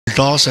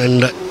toss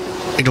and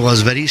it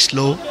was very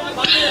slow.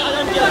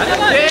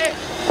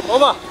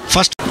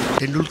 First,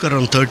 Tendulkar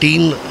on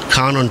 13,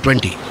 Khan on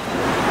 20.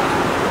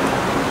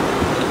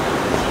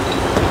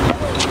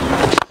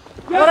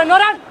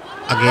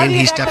 Again,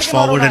 he steps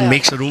forward and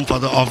makes a room for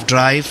the off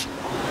drive.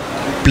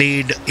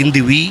 Played in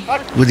the V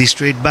with the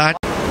straight bat.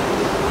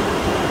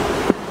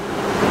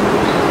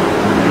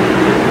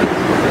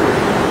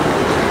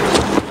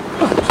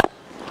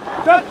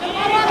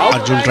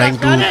 Arjun trying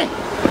to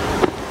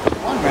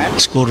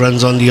score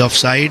runs on the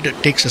offside.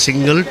 Takes a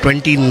single.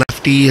 20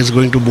 lefty is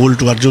going to bowl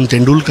to Arjun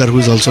Tendulkar, who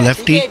is also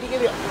lefty.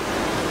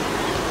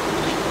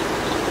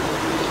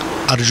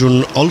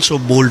 Arjun also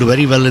bowled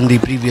very well in the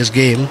previous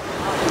game.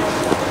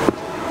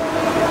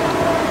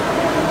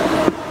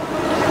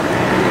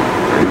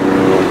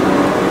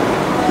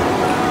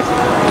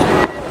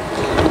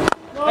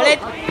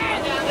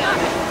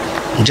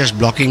 Just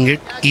blocking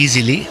it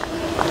easily.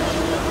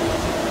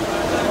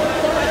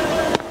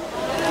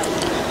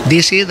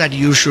 They say that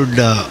you should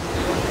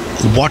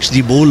watch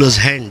the bowler's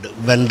hand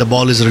when the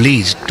ball is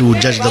released to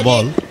judge the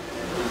ball.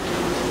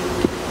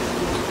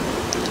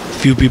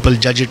 Few people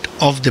judge it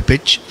off the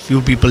pitch,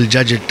 few people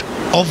judge it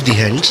off the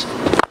hands.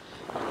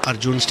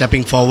 Arjun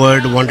stepping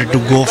forward, wanted to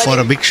go for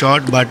a big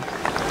shot, but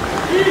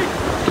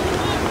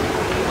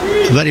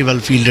very well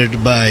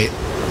fielded by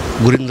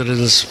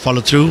Gurindaran's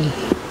follow through.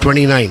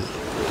 29.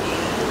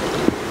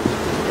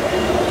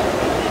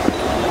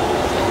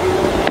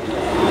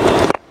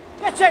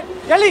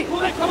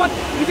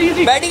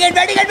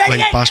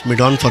 Went past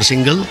mid-on for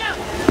single,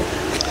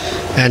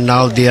 and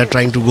now they are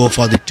trying to go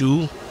for the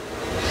 2.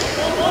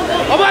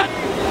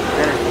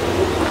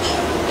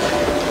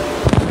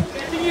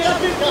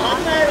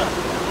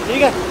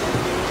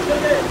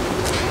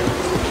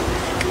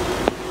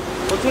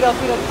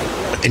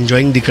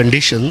 Enjoying the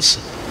conditions.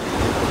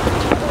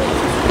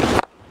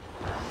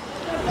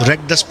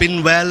 Wrecked the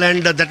spin well,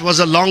 and that was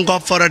a long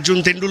off for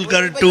Arjun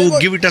Tendulkar to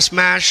give it a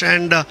smash,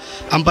 and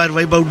umpire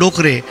Vaibhav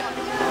Dokre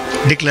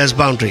declares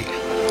boundary.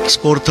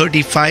 Score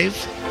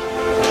 35.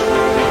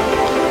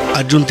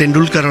 Arjun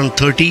Tendulkar on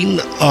 13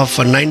 of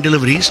 9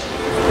 deliveries.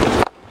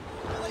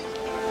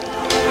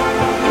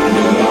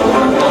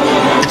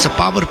 It's a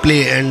power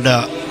play, and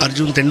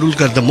Arjun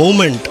Tendulkar, the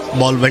moment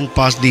ball went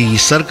past the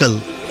circle,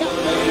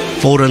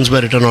 4 runs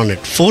were written on it.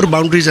 4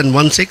 boundaries and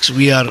 1 6.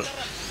 We are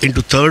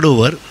into third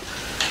over.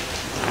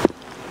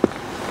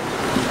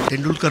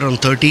 Tendulkar on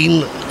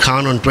 13,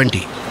 Khan on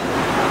 20.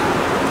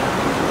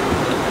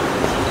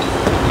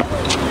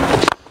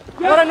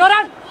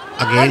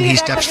 Again, he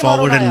steps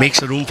forward and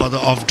makes a room for the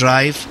off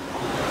drive.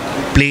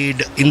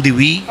 Played in the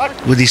V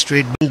with the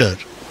straight bender.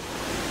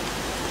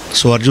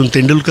 So Arjun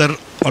Tendulkar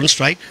on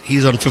strike. He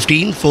is on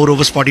 15, 4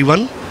 overs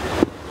 41.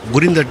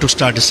 Gurinder to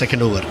start his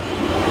second over.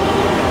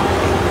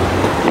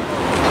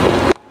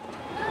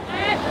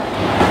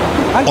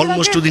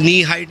 Almost to the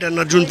knee height, and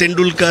Arjun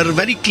Tendulkar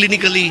very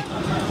clinically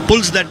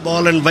pulls that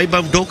ball, and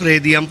Vaibhav Dokre,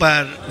 the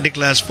umpire,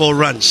 declares 4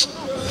 runs.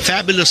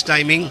 Fabulous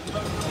timing.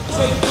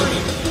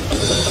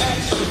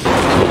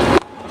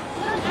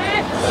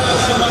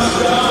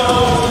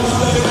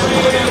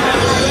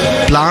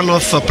 Plan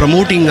of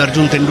promoting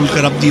Arjun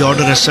Tendulkar up the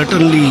order has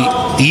certainly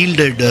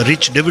yielded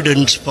rich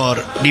dividends for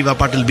Diva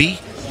Patil B.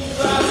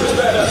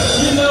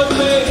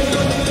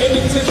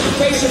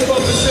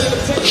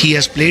 He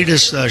has played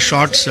his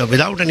shots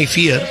without any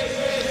fear.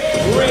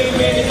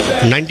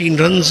 19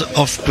 runs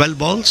of 12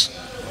 balls,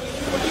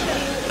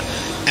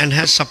 and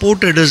has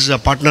supported his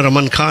partner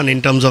Aman Khan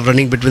in terms of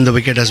running between the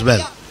wicket as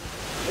well.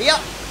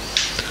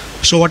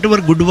 So whatever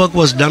good work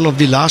was done of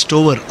the last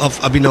over of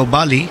Abhinav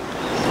Bali,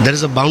 there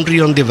is a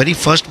boundary on the very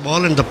first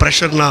ball, and the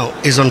pressure now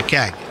is on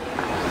Kag.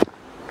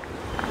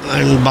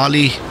 And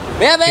Bali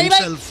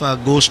himself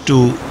goes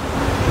to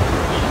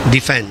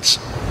defense.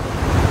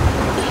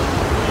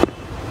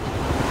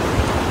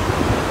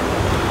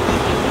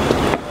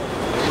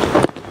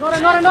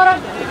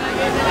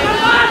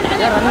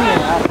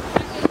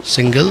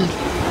 Single.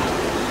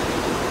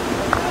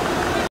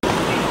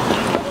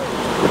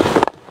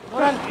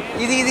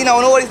 Easy now,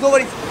 no worries.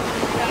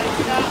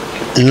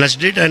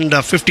 Nudged it, and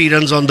 50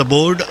 runs on the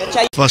board.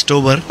 First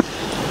over.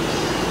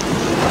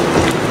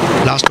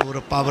 Last over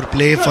of power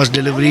play. First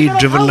delivery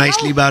driven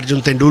nicely by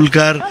Arjun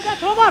Tendulkar.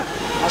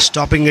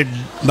 Stopping it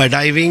by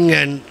diving,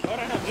 and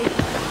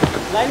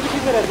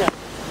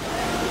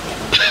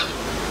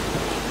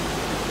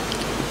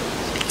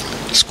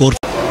score.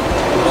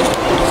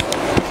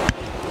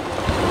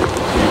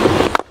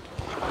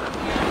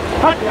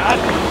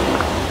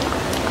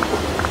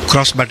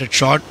 Cross batted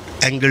shot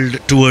angled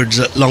towards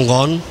long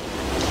on.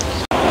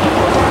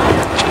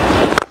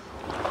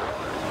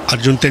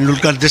 Arjun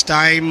Tendulkar this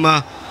time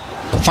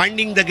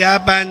finding the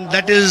gap, and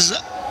that is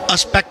a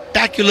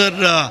spectacular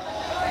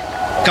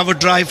cover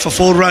drive for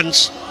 4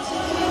 runs.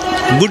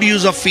 Good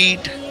use of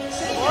feet,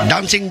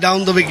 dancing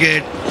down the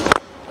wicket,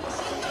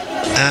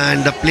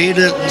 and played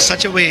in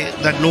such a way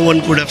that no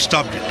one could have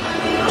stopped it.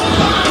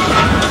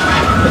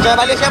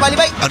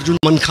 Arjun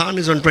Mankhan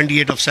is on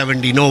 28 of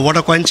 70. No, what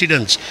a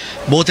coincidence.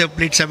 Both have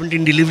played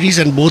 17 deliveries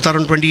and both are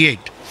on 28.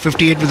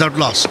 58 without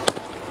loss.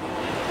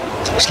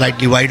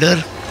 Slightly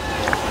wider.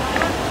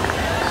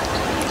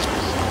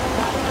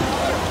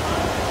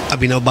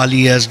 Abhinav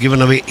Bali has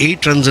given away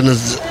 8 runs in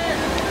his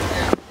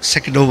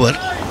second over.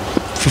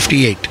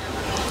 58.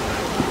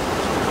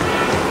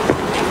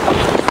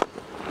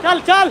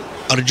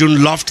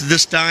 Arjun loft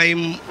this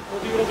time.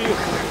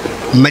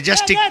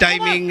 Majestic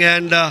timing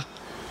and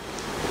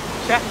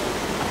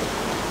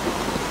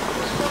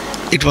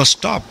it was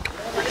stopped.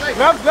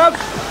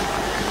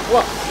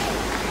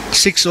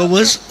 6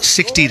 overs,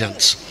 60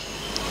 runs.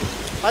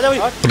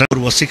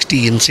 Runner was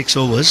 60 in 6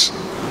 overs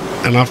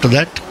and after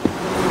that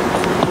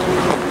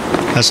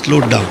has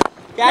slowed down.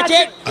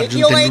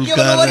 Arjun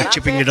Tendulkar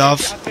chipping it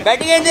off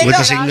with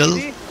a single.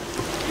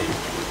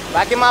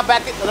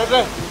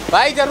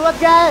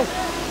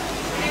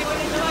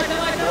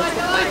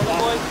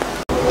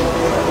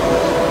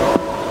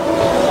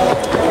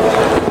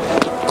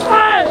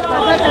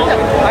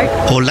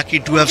 Oh, lucky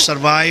to have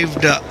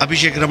survived.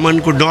 Abhishek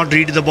Raman could not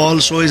read the ball.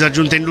 So is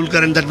Arjun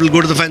Tendulkar, and that will go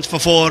to the fence for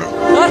 4.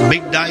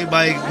 Big dive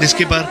by the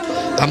skipper.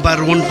 Umpire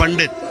Rohan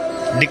Pandit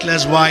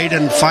declares wide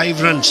and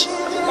 5 runs.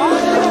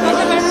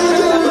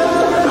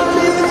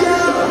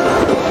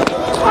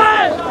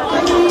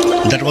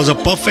 That was a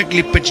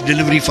perfectly pitched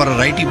delivery for a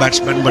righty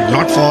batsman, but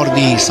not for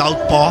the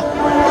southpaw.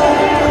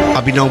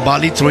 Abhinav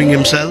Bali throwing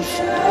himself.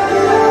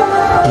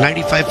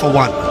 95 for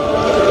 1.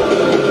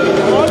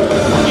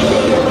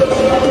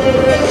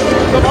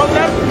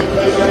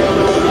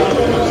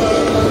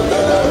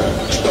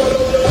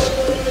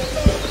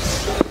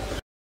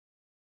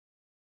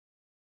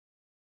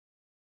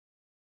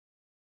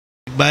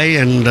 By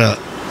and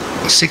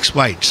 6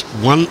 wides,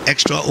 1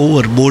 extra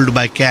over bowled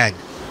by Kag.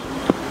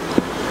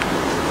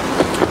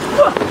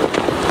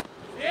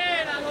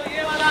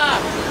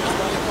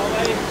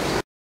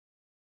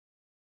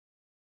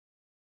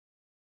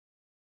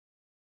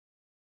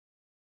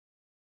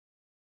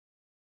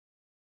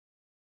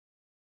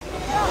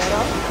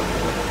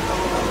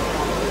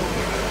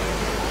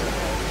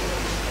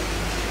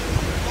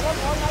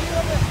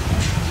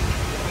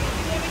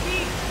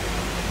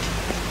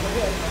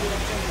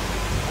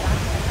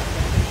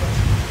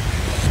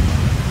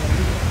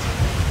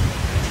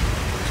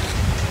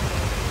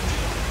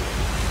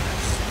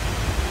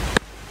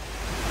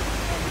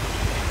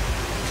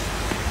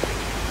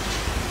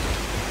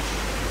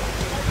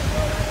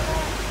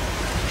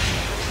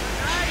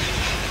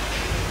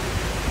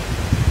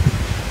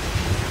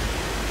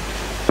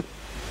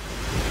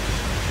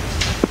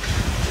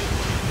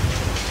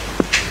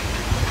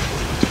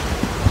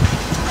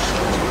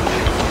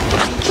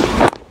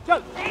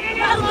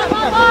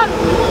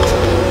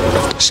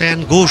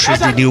 Sayan Ghosh is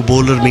the new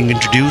bowler being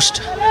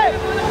introduced.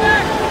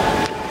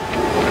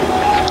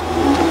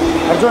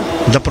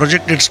 The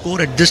projected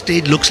score at this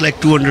stage looks like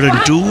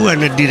 202,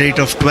 and at the rate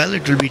of 12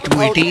 it will be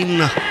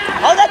 218.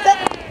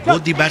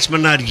 Both the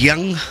batsmen are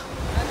young.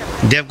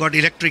 They have got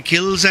electric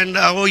hills, and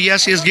oh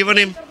yes, he has given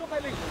him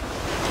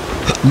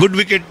good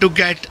wicket to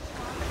get.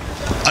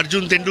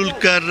 Arjun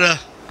Tendulkar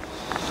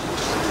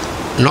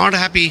not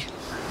happy.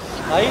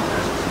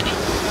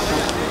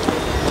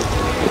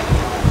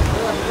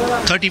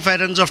 35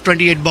 runs of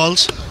 28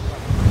 balls.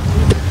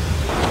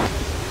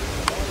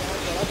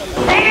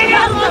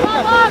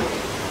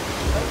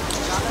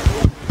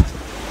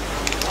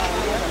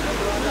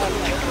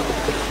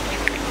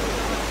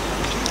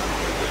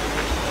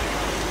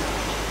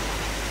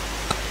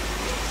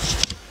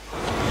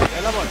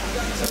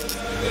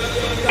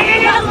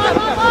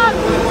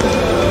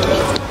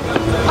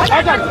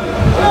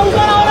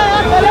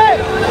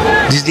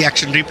 This is the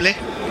action replay.